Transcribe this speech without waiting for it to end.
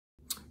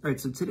All right,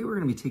 so today we're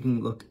going to be taking a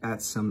look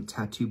at some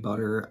tattoo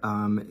butter.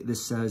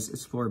 This says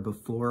it's for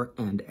before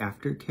and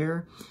after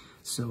care.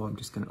 So I'm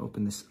just going to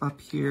open this up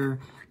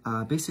here.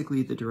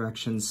 Basically, the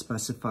directions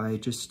specify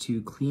just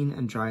to clean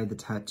and dry the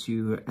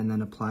tattoo and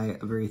then apply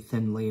a very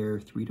thin layer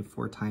 3 to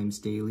 4 times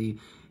daily.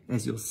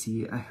 As you'll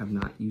see, I have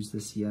not used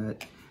this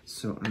yet.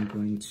 So I'm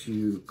going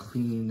to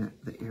clean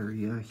the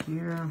area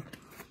here.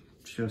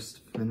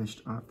 Just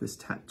finished off this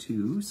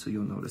tattoo, so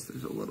you'll notice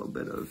there's a little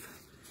bit of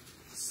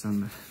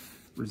some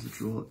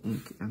residual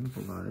ink and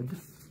blood.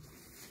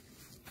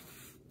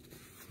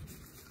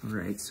 All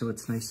right, so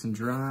it's nice and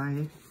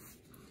dry.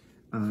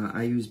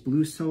 I use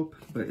blue soap,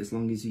 but as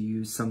long as you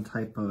use some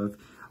type of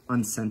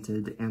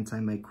unscented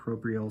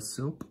antimicrobial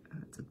soap,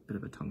 it's a bit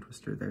of a tongue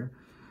twister there.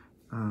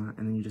 And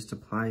then you just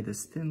apply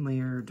this thin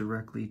layer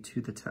directly to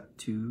the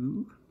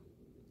tattoo.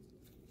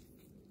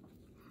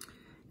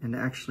 And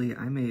actually,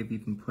 I may have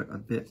even put a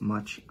bit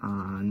much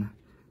on.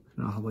 I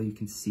don't know how well you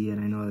can see it.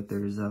 I know that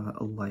there's a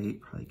light,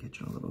 probably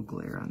get you a little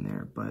glare on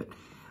there, but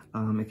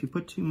if you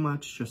put too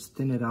much, just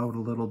thin it out a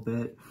little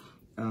bit,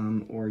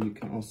 or you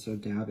can also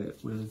dab it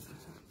with,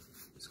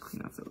 just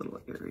clean off that little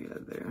area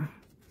there.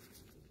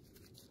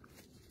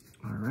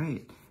 All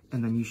right,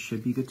 and then you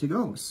should be good to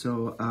go.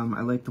 So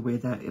I like the way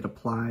that it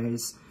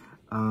applies.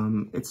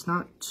 It's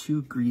not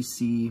too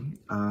greasy,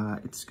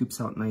 it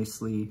scoops out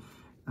nicely.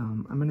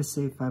 I'm gonna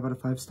say 5 out of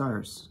 5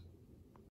 stars.